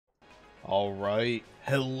Alright,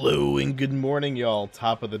 hello and good morning y'all,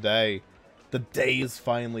 top of the day. The day is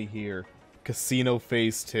finally here. Casino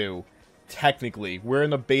Phase 2. Technically, we're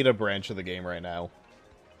in the beta branch of the game right now.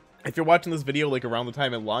 If you're watching this video like around the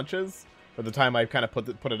time it launches, or the time I kind of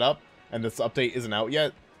put it up, and this update isn't out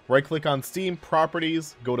yet, right click on Steam,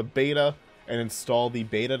 Properties, go to Beta, and install the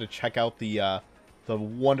beta to check out the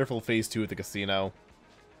wonderful Phase 2 of the casino.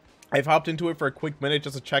 I've hopped into it for a quick minute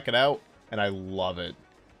just to check it out, and I love it.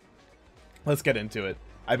 Let's get into it.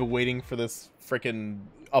 I've been waiting for this freaking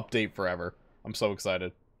update forever. I'm so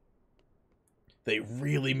excited. They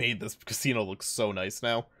really made this casino look so nice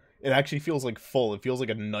now. It actually feels like full. It feels like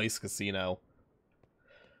a nice casino.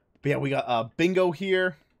 But yeah, we got bingo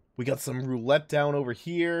here. We got some roulette down over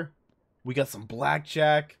here. We got some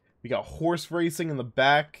blackjack. We got horse racing in the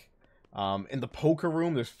back. In the poker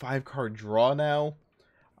room, there's 5-card draw now.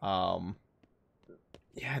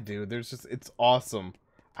 Yeah, dude, it's awesome.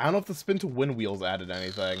 I don't know if the spin to win wheels added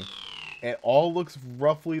anything. It all looks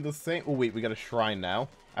roughly the same. Oh, wait, we got a shrine now.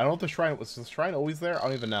 I don't know if the shrine... Was the shrine always there? I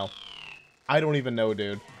don't even know. I don't even know,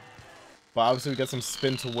 dude. But obviously we got some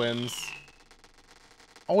spin to wins.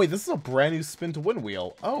 Oh, wait, this is a brand new spin to win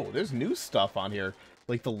wheel. Oh, there's new stuff on here.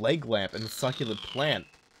 Like the leg lamp and the succulent plant.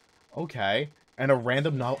 Okay. And a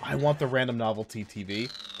random novel. I want the random novelty TV.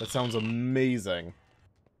 That sounds amazing.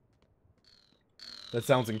 That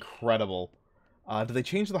sounds incredible. Did they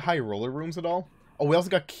change the high roller rooms at all? Oh, we also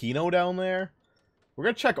got Keno down there. We're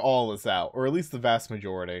going to check all this out, or at least the vast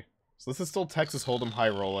majority. So this is still Texas Hold'em high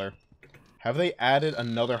roller. Have they added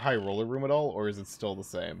another high roller room at all, or is it still the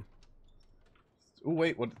same? Oh,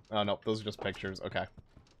 wait, what? Oh, no, those are just pictures. Okay.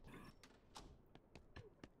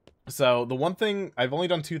 So, the one thing, I've only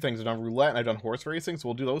done two things. I've done roulette and I've done horse racing, so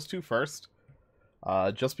we'll do those two first.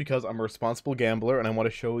 Just because I'm a responsible gambler and I want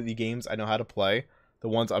to show the games I know how to play. The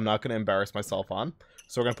ones I'm not going to embarrass myself on.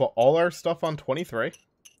 So we're going to put all our stuff on 23.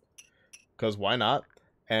 Because why not?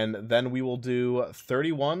 And then we will do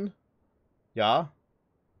 31. Yeah?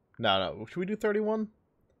 No. Should we do 31?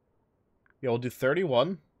 Yeah, we'll do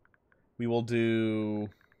 31. We will do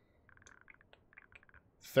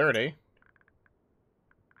 30.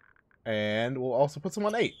 And we'll also put some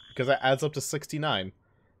on 8. Because that adds up to 69.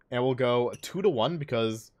 And we'll go 2 to 1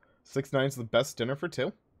 because 69 is the best dinner for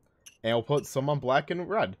 2. And we'll put some on black and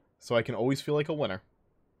red, so I can always feel like a winner.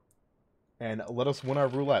 And let us win our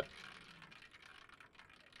roulette.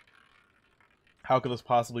 How could this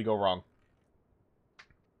possibly go wrong?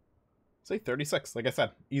 Say 36, like I said.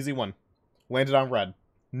 Easy one. Landed on red.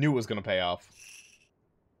 Knew it was going to pay off.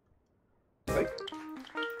 See?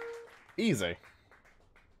 Easy.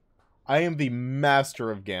 I am the master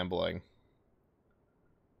of gambling.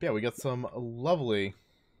 Yeah, we got some lovely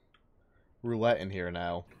roulette in here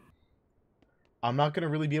now. I'm not going to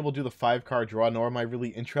really be able to do the 5-card draw, nor am I really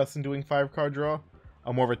interested in doing 5-card draw.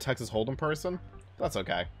 I'm more of a Texas Hold'em person. That's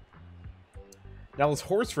okay. Now, this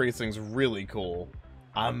horse racing is really cool.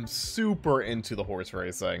 I'm super into the horse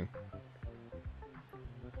racing.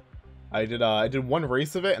 I did one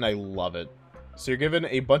race of it, and I love it. So you're given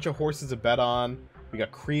a bunch of horses to bet on. We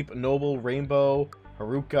got Creep, Noble, Rainbow,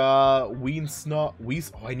 Haruka, Weesnaw.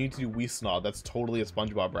 Oh, I need to do Weesnaw. That's totally a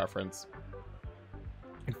SpongeBob reference.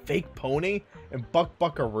 And Fake Pony and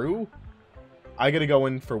Buckaroo. I gotta go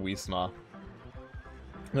in for Weesnaw.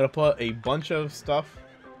 I'm gonna put a bunch of stuff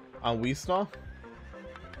on Weesnaw.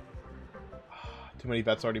 Too many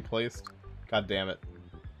bets already placed. God damn it.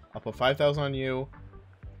 I'll put 5,000 on you.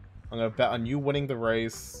 I'm gonna bet on you winning the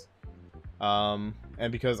race. And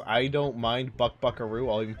because I don't mind Buckaroo,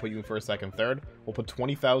 I'll even put you in for a second, third. We'll put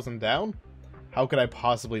 20,000 down. How could I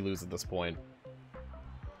possibly lose at this point?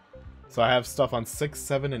 So I have stuff on 6,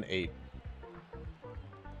 7, and 8.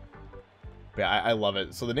 But yeah, I love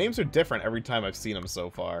it. So the names are different every time I've seen them so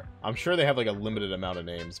far. I'm sure they have like a limited amount of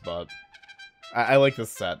names, but I like this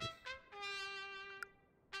set.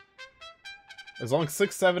 As long as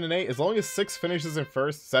 6, 7, and 8, as long as 6 finishes in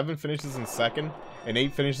first, 7 finishes in second, and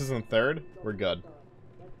 8 finishes in third, we're good.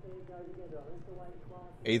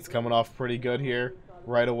 8's coming off pretty good here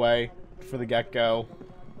right away for the get-go.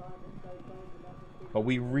 But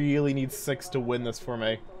we really need 6 to win this for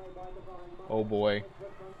me. Oh boy.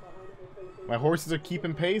 My horses are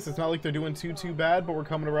keeping pace. It's not like they're doing too bad, but we're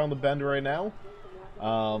coming around the bend right now.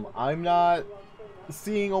 I'm not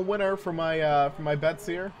seeing a winner for my bets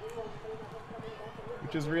here,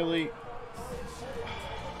 which is really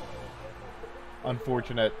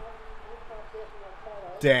unfortunate.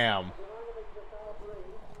 Damn.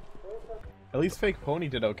 At least Fake Pony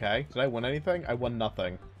did okay. Did I win anything? I won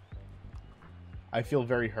nothing. I feel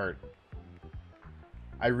very hurt.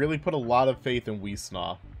 I really put a lot of faith in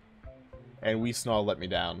Weesnaw. And Weesnaw let me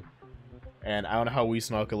down. And I don't know how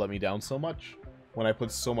Weesnall could let me down so much when I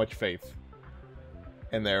put so much faith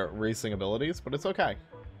in their racing abilities, but it's okay.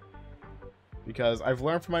 Because I've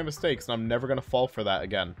learned from my mistakes, and I'm never going to fall for that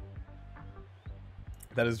again.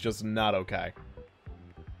 That is just not okay.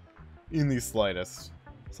 In the slightest.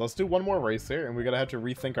 So let's do one more race here, and we're going to have to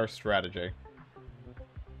rethink our strategy.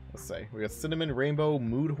 Let's see. We got Cinnamon, Rainbow,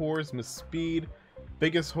 Mood Horse, Miss Speed,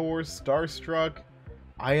 Biggest Horse, Starstruck,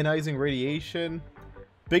 Ionizing Radiation,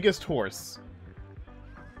 Biggest Horse.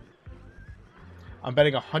 I'm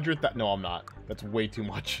betting 100 that... No, I'm not. That's way too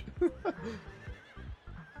much.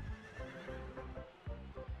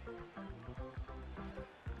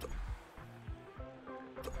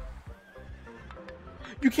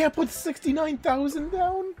 You can't put 69,000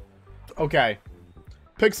 down? Okay.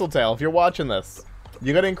 Pixeltail, if you're watching this,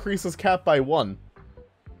 you gotta increase this cap by 1.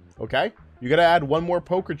 Okay? You gotta add 1 more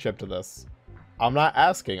poker chip to this. I'm not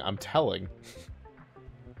asking, I'm telling.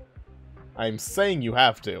 I'm saying you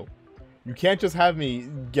have to. You can't just have me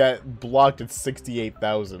get blocked at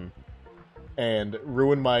 68,000 and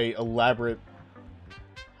ruin my elaborate,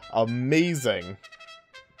 amazing,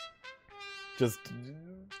 just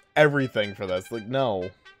everything for this. Like, no.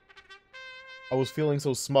 I was feeling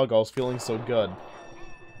so smug, I was feeling so good.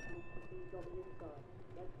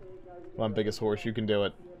 Come on, Biggest Horse, you can do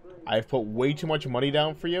it. I've put way too much money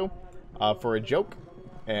down for you, for a joke,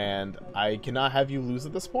 and I cannot have you lose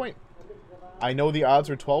at this point. I know the odds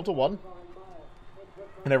are 12 to 1,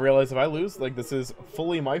 and I realize if I lose, like, this is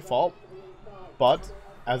fully my fault, but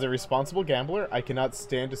as a responsible gambler, I cannot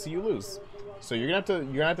stand to see you lose. So you're gonna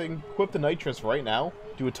have to equip the nitrous right now,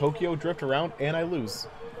 do a Tokyo drift around, and I lose.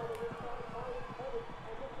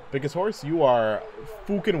 Biggest Horse, you are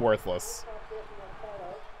fucking worthless.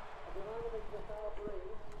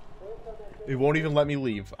 It won't even let me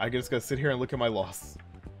leave. I just gotta sit here and look at my loss.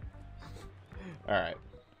 Alright.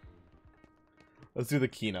 Let's do the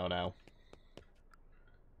Keno now.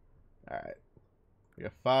 Alright. We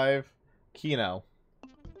have 5. Keno.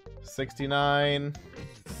 69.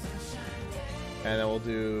 And then we'll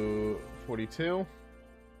do 42.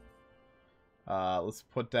 Let's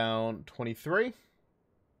put down 23.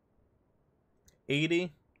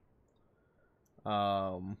 80.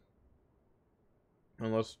 And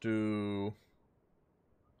let's do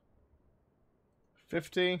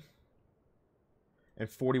 50. And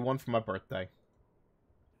 41 for my birthday.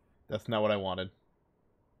 That's not what I wanted.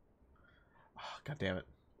 Oh, God damn it.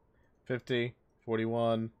 50,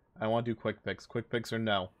 41. I want to do quick picks. Quick picks or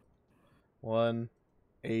no. 1,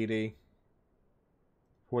 80,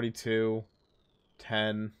 42,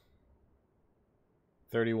 10,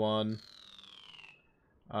 31.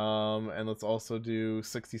 And let's also do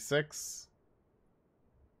 66.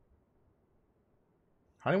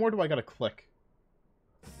 How many more do I gotta click?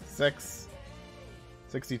 6,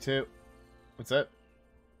 62. That's it.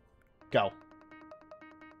 Go.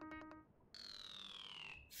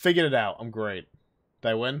 Figured it out. I'm great. Did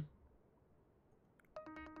I win?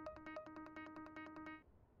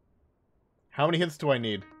 How many hits do I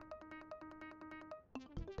need?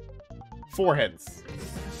 4 hits.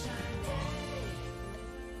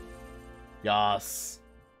 Yas.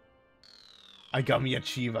 I got me a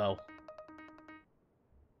Chivo.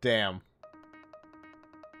 Damn.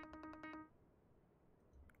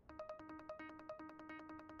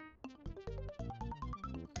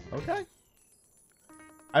 Okay.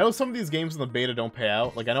 I know some of these games in the beta don't pay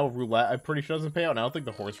out. Like, I know Roulette, I'm pretty sure doesn't pay out, and I don't think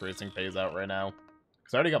the horse racing pays out right now.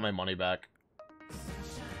 Because I already got my money back.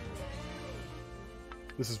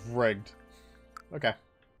 This is rigged. Okay.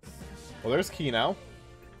 Well, there's Keno.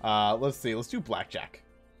 Let's see. Let's do Blackjack.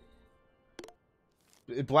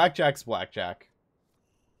 Blackjack's Blackjack.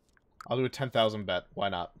 I'll do a 10,000 bet. Why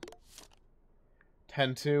not?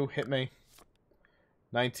 10-2. Hit me.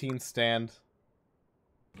 19 stand.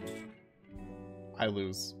 I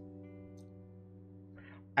lose.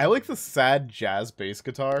 I like the sad jazz bass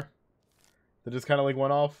guitar that just kind of like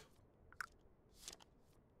went off.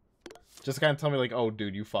 Just kind of tell me like, oh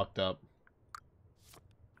dude, you fucked up.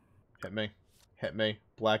 Hit me. Hit me.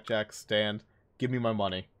 Blackjack, stand. Give me my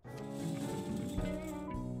money.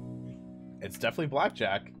 It's definitely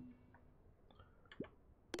Blackjack.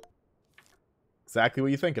 Exactly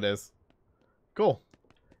what you think it is. Cool.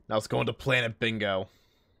 Now let's go into Planet Bingo.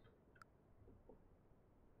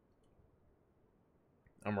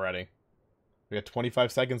 I'm ready. We got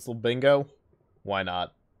 25 seconds till bingo. Why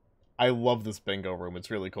not? I love this bingo room.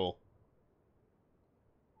 It's really cool.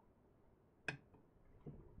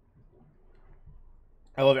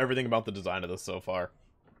 I love everything about the design of this so far.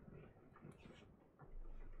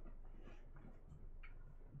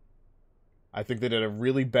 I think they did a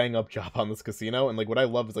really bang-up job on this casino, and, like, what I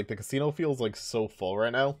love is, like, the casino feels, like, so full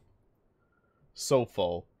right now. So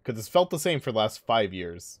full. Because it's felt the same for the last 5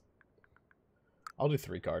 years. I'll do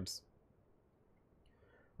 3 cards.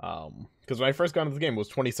 Because when I first got into the game, it was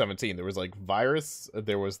 2017. There was, like, Virus,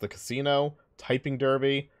 there was the Casino, Typing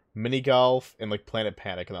Derby, Mini Golf, and, like, Planet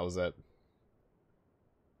Panic, and that was it.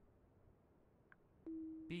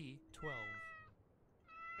 B12.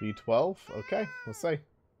 B12? Okay, let's say.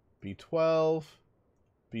 B12,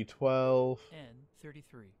 B12,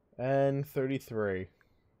 N33. N33.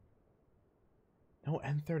 No,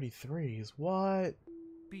 N33s. What?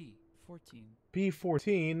 B14.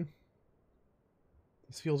 B14?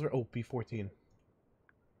 This feels right. Oh, B14.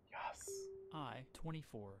 Yes.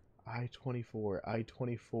 I24. I24.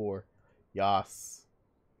 I24. Yes.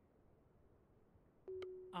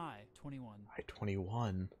 I21.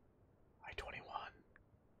 I21. I21.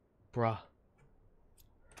 Bruh.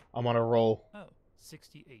 I'm on a roll. Oh,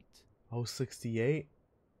 68. Oh, 68?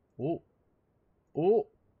 Oh. Oh.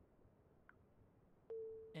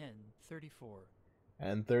 N34.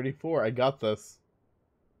 N34. I got this.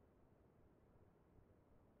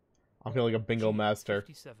 I'm feeling like a bingo master.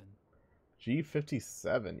 G57.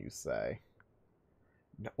 G57, you say?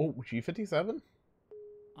 No, oh, G57?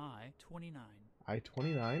 I29.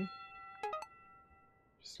 I29?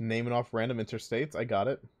 Just naming off random interstates. I got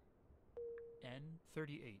it.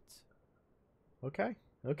 N38. Okay.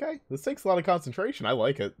 Okay. This takes a lot of concentration. I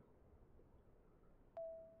like it.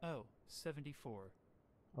 Oh, 74.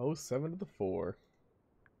 Oh, 7 to the 4.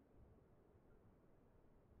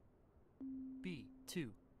 B2.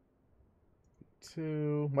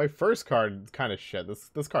 2. My first card is kind of shit.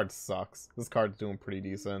 This card sucks. This card's doing pretty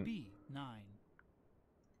decent. B9.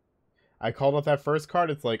 I called out that first card.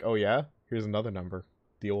 It's like, oh yeah? Here's another number.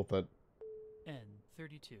 Deal with it.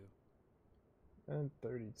 N32.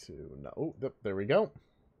 N32. No. Oh, yep, there we go.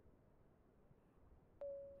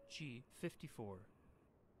 G54.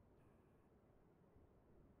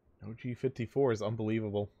 No G54 is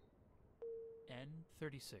unbelievable.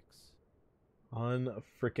 N36.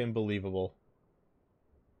 Unfrickin' believable.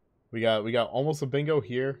 We got almost a bingo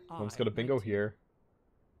here. Almost got a bingo I19. here.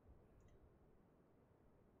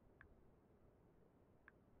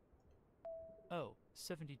 Oh,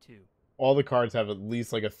 72. All the cards have at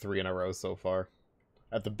least like a 3 in a row so far.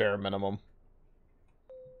 At the bare minimum.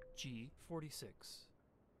 G46.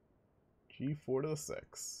 G4 to the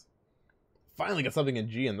 6. Finally got something in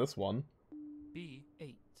G in this one.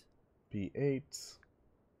 B8. B8.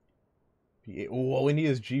 B8. Oh, all we need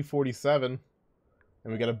is G47.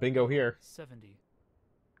 And we got a bingo here. 70.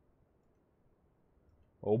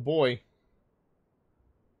 Oh boy.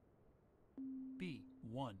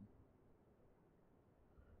 B1.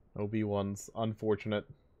 No B1s. Unfortunate.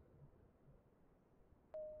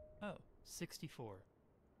 Oh, 64.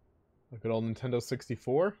 A good old Nintendo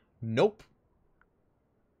 64? Nope.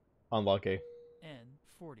 Unlucky.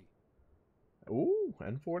 N40. Ooh,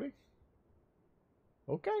 N40?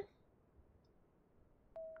 Okay.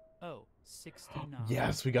 Oh, 69.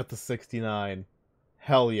 Yes, we got the 69.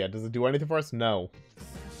 Hell yeah. Does it do anything for us? No.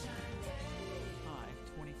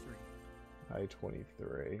 I23.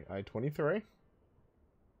 I-23. I-23?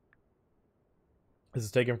 This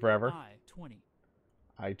is taking forever. I20.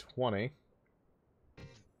 I-20.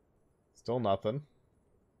 Still nothing.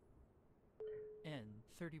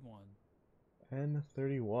 N31.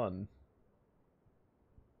 N31.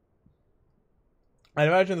 I'd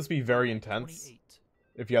imagine this would be very intense 28.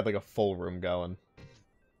 if you had like a full room going.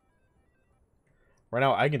 Right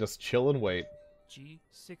now, I can just chill and wait.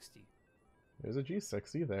 G60. There's a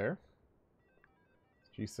G60 there.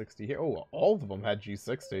 G60 here. Oh, all of them had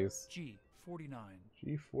G60s. G49.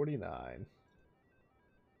 G49.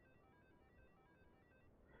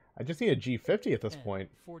 I just need a G50 at this point.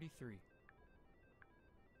 N43.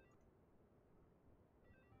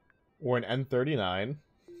 Or an N39.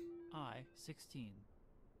 I16.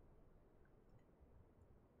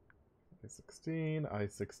 I-16,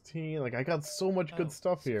 I-16. Like, I got so much good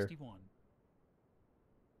stuff here. 61.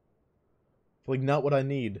 Like, not what I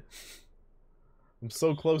need. I'm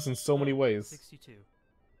so close in so many ways. 62.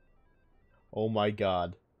 Oh my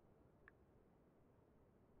god.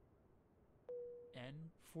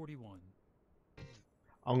 N41.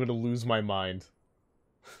 I'm gonna lose my mind.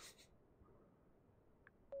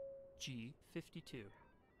 G52.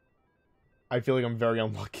 I feel like I'm very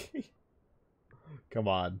unlucky. Come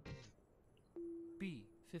on.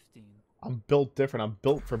 B15. I'm built different. I'm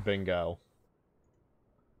built for bingo.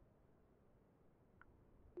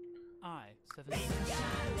 I17.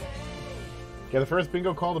 Get the first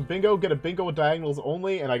bingo called a bingo, get a bingo with diagonals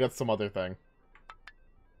only, and I got some other thing.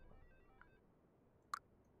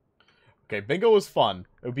 Okay, bingo was fun.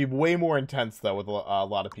 It would be way more intense, though, with a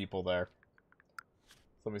lot of people there.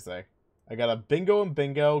 So let me say. I got a bingo and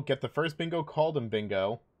bingo, get the first bingo called in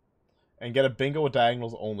bingo, and get a bingo with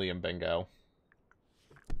diagonals only in bingo.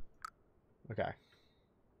 Okay.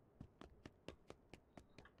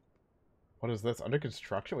 What is this? Under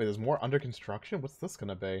construction? Wait, there's more under construction? What's this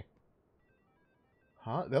gonna be?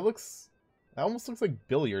 Huh? That almost looks like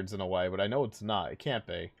billiards in a way, but I know it's not. It can't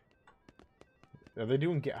be. Are they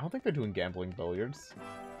doing... I don't think they're doing gambling billiards.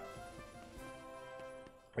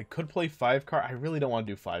 I could play 5-card. I really don't want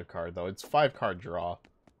to do 5-card, though. It's 5-card draw.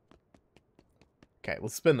 Okay,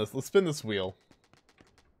 let's spin this. Let's spin this wheel.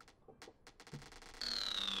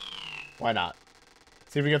 Why not?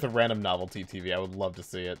 See if we get the random novelty TV. I would love to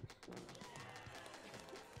see it.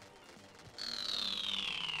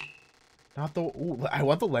 Not the... Ooh, I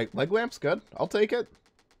want the leg lamp's good. I'll take it.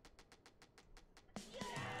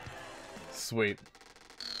 Sweet.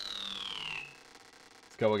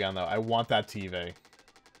 Let's go again, though. I want that TV.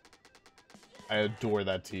 I adore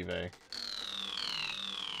that TV.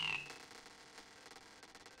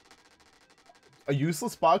 A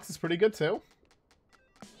useless box is pretty good, too.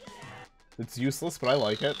 It's useless, but I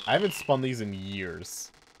like it. I haven't spun these in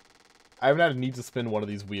years. I haven't had a need to spin one of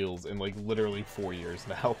these wheels in, like, literally 4 years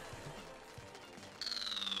now.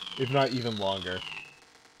 If not even longer.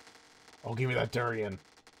 Oh, give me that durian.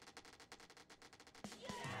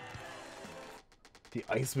 The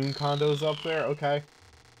Ice Moon condo's up there? Okay.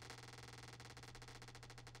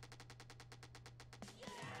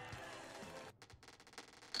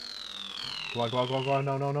 Go on, go on, go on, go on.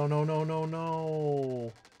 No, no, no, no, no, no,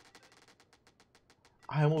 no.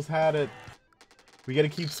 I almost had it. We gotta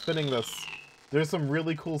keep spinning this. There's some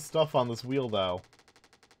really cool stuff on this wheel, though.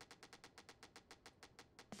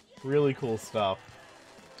 Really cool stuff.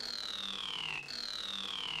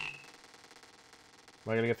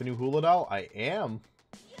 Am I gonna get the new hula doll? I am.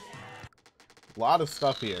 A lot of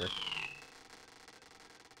stuff here.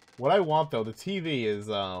 What I want, though, the TV is,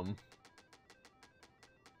 2%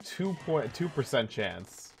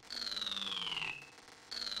 chance.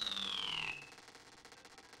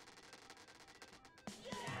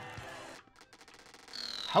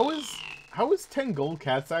 How is 10 gold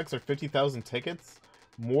cat sacks or 50,000 tickets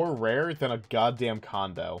more rare than a goddamn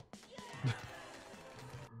condo?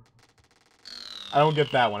 I don't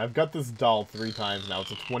get that one. I've got this doll 3 times now.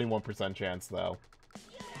 It's a 21% chance, though.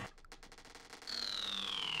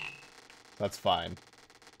 That's fine.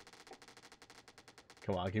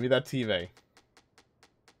 Come on, give me that TV.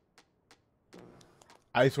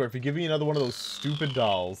 I swear, if you give me another one of those stupid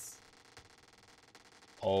dolls...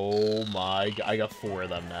 Oh my... I got 4 of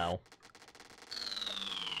them now.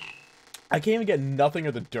 I can't even get nothing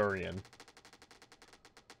of the durian.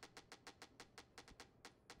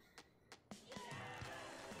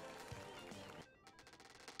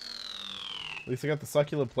 At least I got the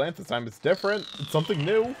succulent plant this time. It's different. It's something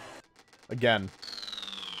new. Again.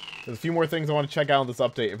 There's a few more things I want to check out in this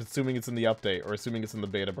update, if assuming it's in the update, or assuming it's in the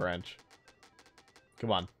beta branch.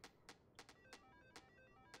 Come on.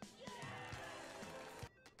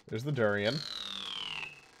 There's the durian.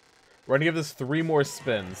 We're gonna give this 3 more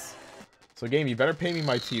spins. So game, you better pay me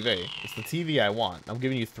my TV. It's the TV I want. I'm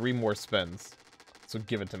giving you 3 more spins. So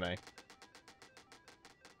give it to me.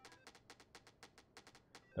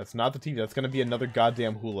 That's not the TV. That's gonna be another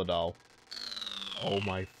goddamn hula doll. Oh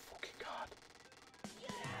my fucking god.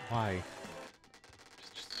 Why?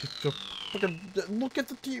 Just look at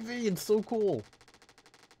the TV. It's so cool.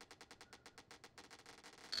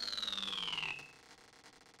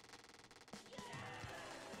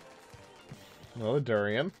 Another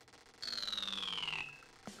durian.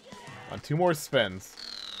 On 2 more spins.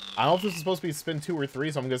 I don't know if this is supposed to be spin 2 or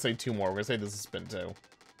 3, so I'm gonna say 2 more. We're gonna say this is spin 2.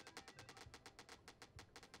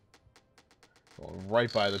 Going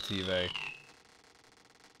right by the TV.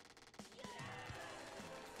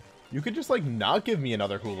 You could just, like, not give me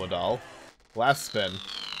another hula doll. Last spin.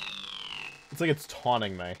 It's like it's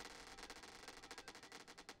taunting me.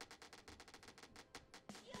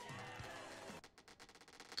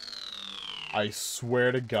 I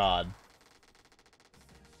swear to God.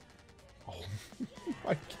 Oh,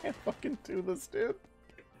 I can't fucking do this, dude.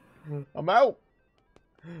 I'm out.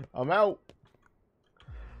 I'm out.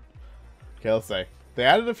 Okay, let's say. They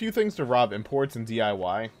added a few things to Rob Imports and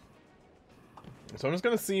DIY. So I'm just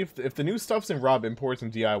going to see if the new stuff's in Rob Imports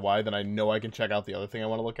and DIY, then I know I can check out the other thing I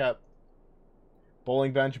want to look at.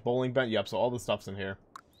 Bowling bench. Yep, so all the stuff's in here.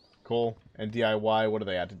 Cool. And DIY, what do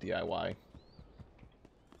they add to DIY?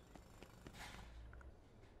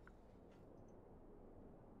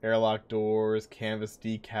 Airlock doors, canvas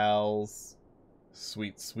decals,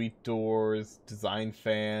 sweet doors, design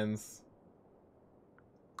fans.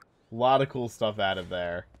 A lot of cool stuff added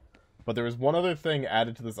there. But there was one other thing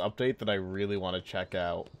added to this update that I really want to check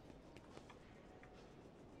out.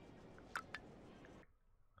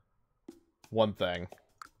 One thing.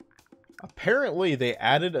 Apparently, they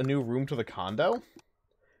added a new room to the condo,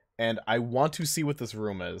 and I want to see what this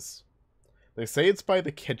room is. They say it's by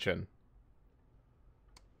the kitchen.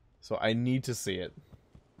 So I need to see it.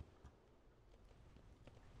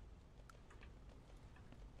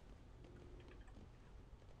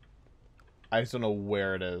 I just don't know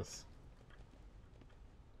where it is.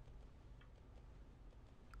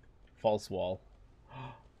 False wall.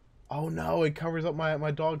 Oh no, it covers up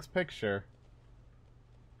my dog's picture.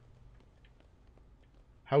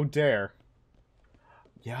 How dare.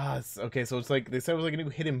 Yes. Okay, so it's like, they said it was like a new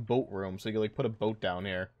hidden boat room, so you could like put a boat down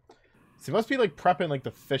here. So you must be like prepping like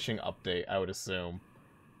the fishing update, I would assume.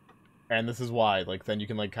 And this is why, like, then you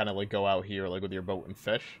can like kind of like go out here like with your boat and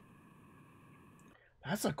fish.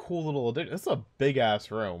 That's a cool little addition. This is a big ass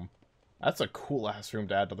room. That's a cool ass room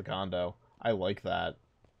to add to the condo. I like that.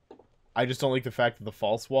 I just don't like the fact that the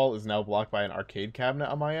false wall is now blocked by an arcade cabinet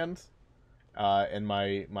on my end. And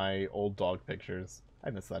my old dog pictures. I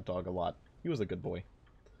miss that dog a lot. He was a good boy.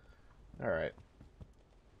 Alright.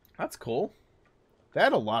 That's cool. They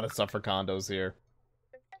had a lot of stuff for condos here.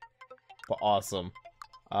 But awesome.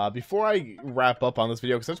 Before I wrap up on this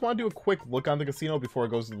video, because I just want to do a quick look on the casino before it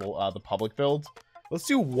goes to the public build. Let's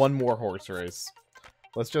do one more horse race.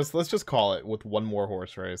 Let's just call it with one more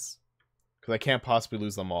horse race. Because I can't possibly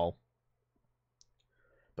lose them all.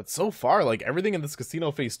 But so far, like, everything in this casino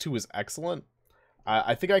phase 2 is excellent.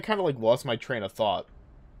 I think I kind of, like, lost my train of thought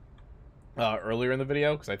earlier in the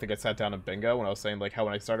video, because I think I sat down in bingo when I was saying, like, how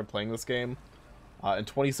when I started playing this game in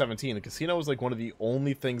 2017, the casino was, like, one of the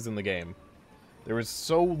only things in the game. There was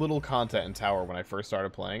so little content in Tower when I first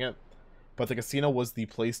started playing it, but the casino was the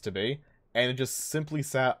place to be, and it just simply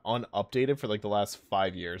sat unupdated for, like, the last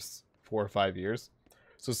 5 years. 4 or 5 years.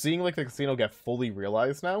 So seeing, like, the casino get fully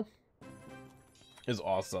realized now is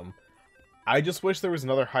awesome. I just wish there was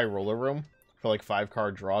another high roller room for, like,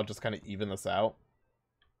 5-card draw, just kind of even this out.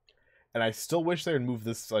 And I still wish they would move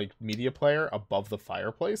this, like, media player above the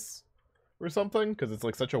fireplace or something, because it's,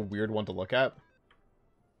 like, such a weird one to look at.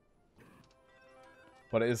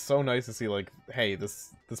 But it is so nice to see, like, hey,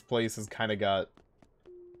 this place has kind of got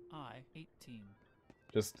I-18.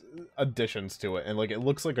 just additions to it, and, like, it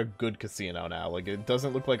looks like a good casino now. Like, it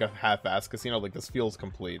doesn't look like a half-assed casino. Like, this feels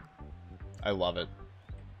complete. I love it.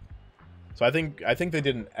 So I think they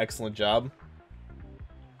did an excellent job.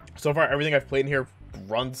 So far, everything I've played in here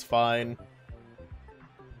runs fine.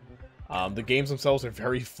 The games themselves are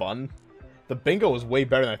very fun. The bingo is way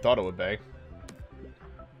better than I thought it would be.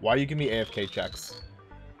 Why do you give me AFK checks?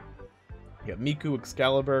 You got Miku,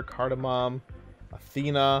 Excalibur, Cardamom,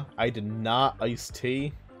 Athena. I did not iced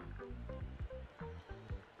tea.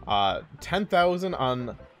 10,000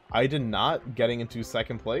 on I did not getting into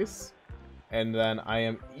second place. And then I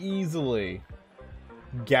am easily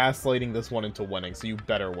gaslighting this one into winning, so you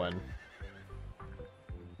better win.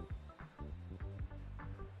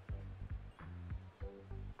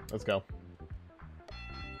 Let's go.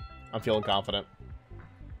 I'm feeling confident.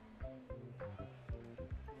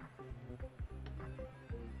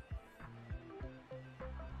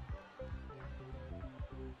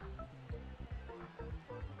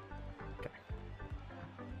 Okay.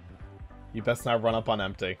 You best not run up on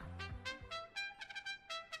empty.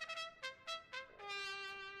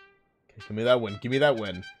 Give me that win. Give me that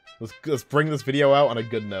win. Let's bring this video out on a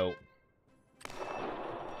good note.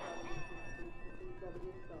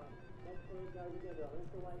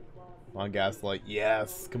 Come on, Gaslight.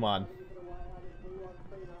 Yes. Come on.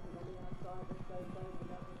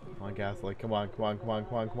 Come on, Gaslight. Come on, come on, come on,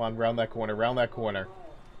 come on, come on. Round that corner. Round that corner.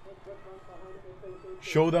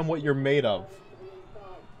 Show them what you're made of.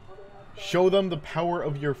 Show them the power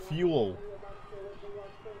of your fuel.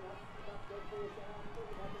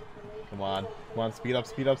 Come on. Come on, speed up,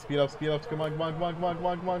 speed up, speed up, speed up. Come on, come on, come on, come on, come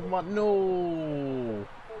on, come on, come on. No!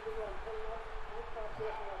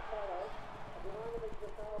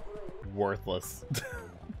 Worthless.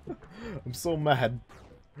 I'm so mad.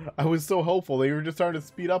 I was so hopeful. They were just starting to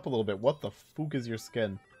speed up a little bit. What the fook is your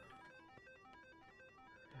skin?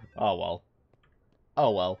 Oh well.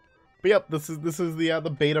 Oh well. But yep, this is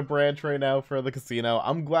the beta branch right now for the casino.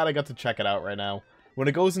 I'm glad I got to check it out right now. When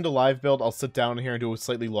it goes into live build, I'll sit down here and do a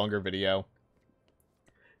slightly longer video.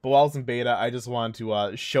 But while it's in beta, I just wanted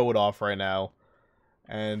to show it off right now.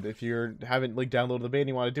 And if you haven't like downloaded the beta and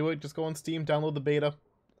you want to do it, just go on Steam, download the beta,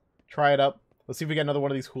 try it up. Let's see if we get another one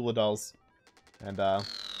of these hula dolls. And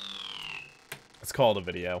let's call it a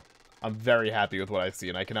video. I'm very happy with what I see,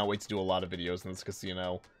 and I cannot wait to do a lot of videos in this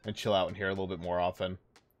casino and chill out in here a little bit more often.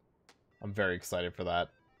 I'm very excited for that.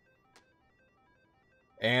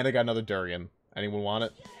 And I got another durian. Anyone want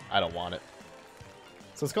it? I don't want it.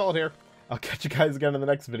 So let's call it here. I'll catch you guys again in the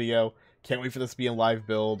next video. Can't wait for this to be in live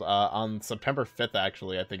build on September 5th,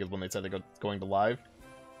 actually, I think is when they said they're going to live.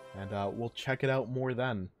 And we'll check it out more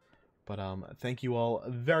then. But thank you all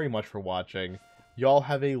very much for watching. Y'all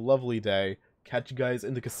have a lovely day. Catch you guys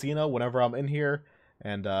in the casino whenever I'm in here.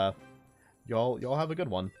 And y'all have a good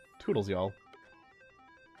one. Toodles, y'all.